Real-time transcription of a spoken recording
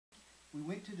we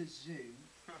went to the zoo,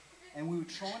 and we were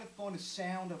trying to find a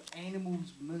sound of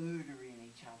animals murdering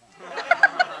each other.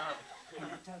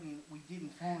 And we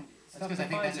didn't find it. That's because I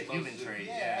think that's a human trait.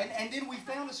 Yeah, and then we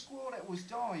found a squirrel that was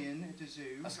dying at the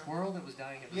zoo. A squirrel that was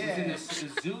dying at the zoo? Yeah. Was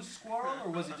it a zoo squirrel,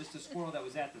 or was it just a squirrel that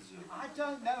was at the zoo? I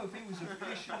don't know if he was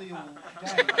officially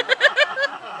ordained.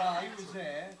 He was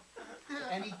there,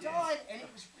 and he died, and it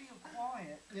was real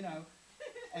quiet, you know.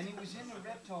 And he was in the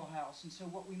reptile house, and so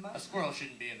what we must A squirrel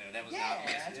shouldn't be in there. That was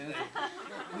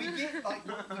not we get like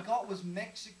what we got was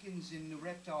Mexicans in the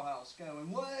reptile house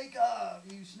going, "Wake up,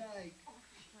 you snake!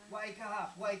 Wake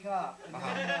up, wake up!" And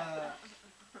then,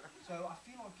 so I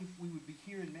feel like if we would be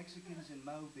hearing Mexicans in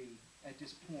Moby at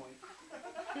this point.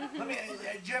 Let me.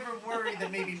 Did you ever worry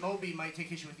that maybe Moby might take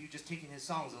issue with you just taking his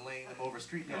songs and laying them over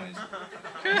street noise?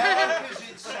 No, because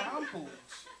it's samples.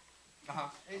 Uh-huh.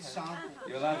 It's samples.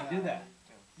 You're allowed to do that.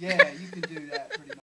 Yeah, you can do that pretty much.